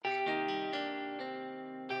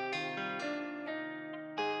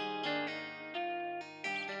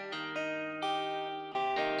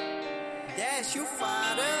JagloryXDash, you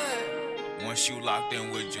fired up. Once you locked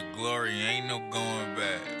in with your glory, ain't no going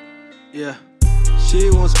back. Yeah. She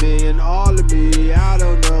wants me and all of me. I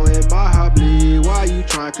don't know, it might her bleed. Why you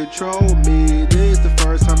trying to control me? This the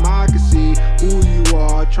first time I can see who you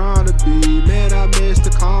are trying to be. Man, I miss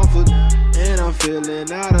the comfort, and I'm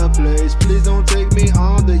feeling out of place. Please don't take me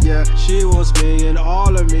under, yeah. She wants me and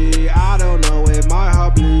all of me. I don't know, it might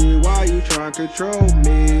her bleed. Why you trying to control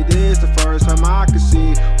me? This the first time I can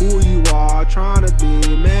see who you are trying to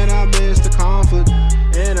be. Man, I miss the comfort,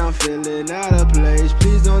 and I'm feeling out of place.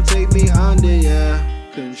 Please don't take me under, yeah.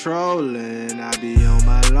 Controlling, I be on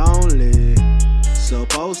my lonely.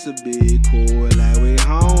 Supposed to be cool like we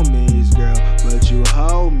homies, girl, but you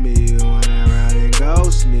hold me when around and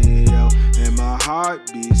ghost me, yo. And my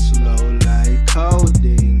heart beats slow like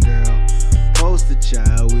codeine, girl. Poster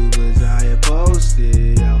child, we was out here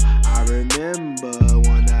posted, yo. I remember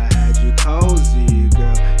when I had you cozy,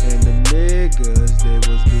 girl, and the niggas, they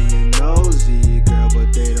was being nosy, girl,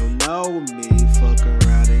 but they don't know me. Fuck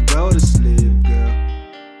around and go to sleep, girl.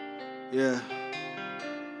 Yeah.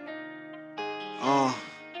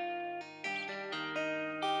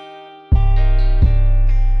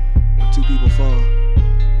 When two people fall.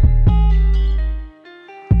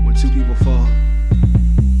 When two people fall.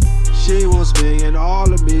 She wants me and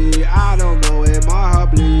all of me. I don't know, it might her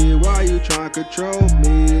bleed. Why you trying to control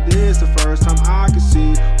me? This the first time I can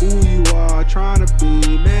see who you are trying to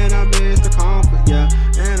be. Man, I miss the comfort, yeah,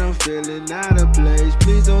 and I'm feeling out of place.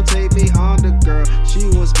 Please don't take me under, girl. She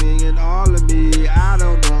wants me and all of me. I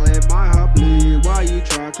don't know, it might her bleed. Why you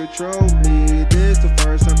trying to control me? This the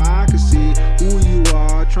first time I can see who you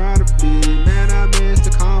are trying to be. Man, I miss the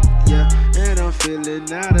comfort, yeah, and I'm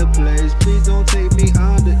feeling out of place. Please don't take me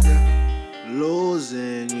under, yeah.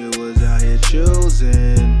 Losing, you was out here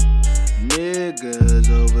choosing niggas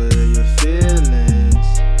over your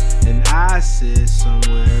feelings, and I sit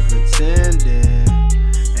somewhere pretending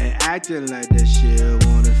and acting like that shit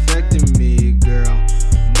won't affect me, girl.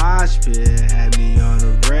 Mosh pit had me on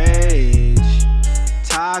a rage,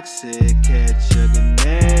 toxic, catch a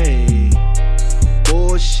grenade,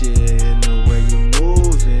 bullshit in the way you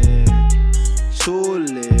moving, too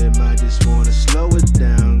lit, I just wanna slow it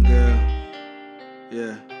down, girl.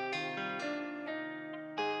 Yeah.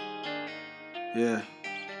 Yeah.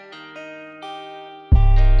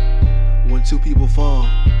 When two people fall.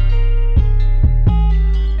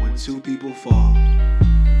 When two people fall.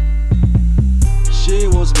 She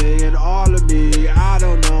wants me and all of me. I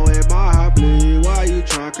don't know, it might her bleed. Why you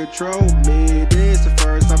trying to control me? This the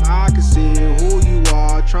first time I can see who you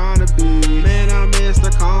are trying to be. Man, I miss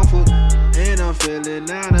the comfort, and I'm feeling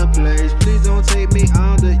out of place. Please don't take me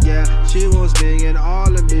under, yeah. She wants me and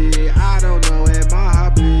all of me. I don't know, it might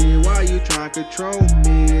her bleed. Why you trying to control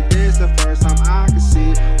me? This the first time I can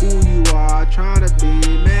see who you are trying to be.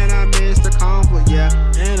 Man, I miss the comfort, yeah,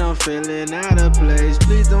 and I'm feeling out of place.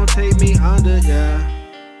 Please don't take me under, yeah.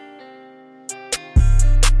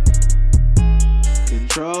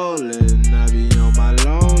 Controlling.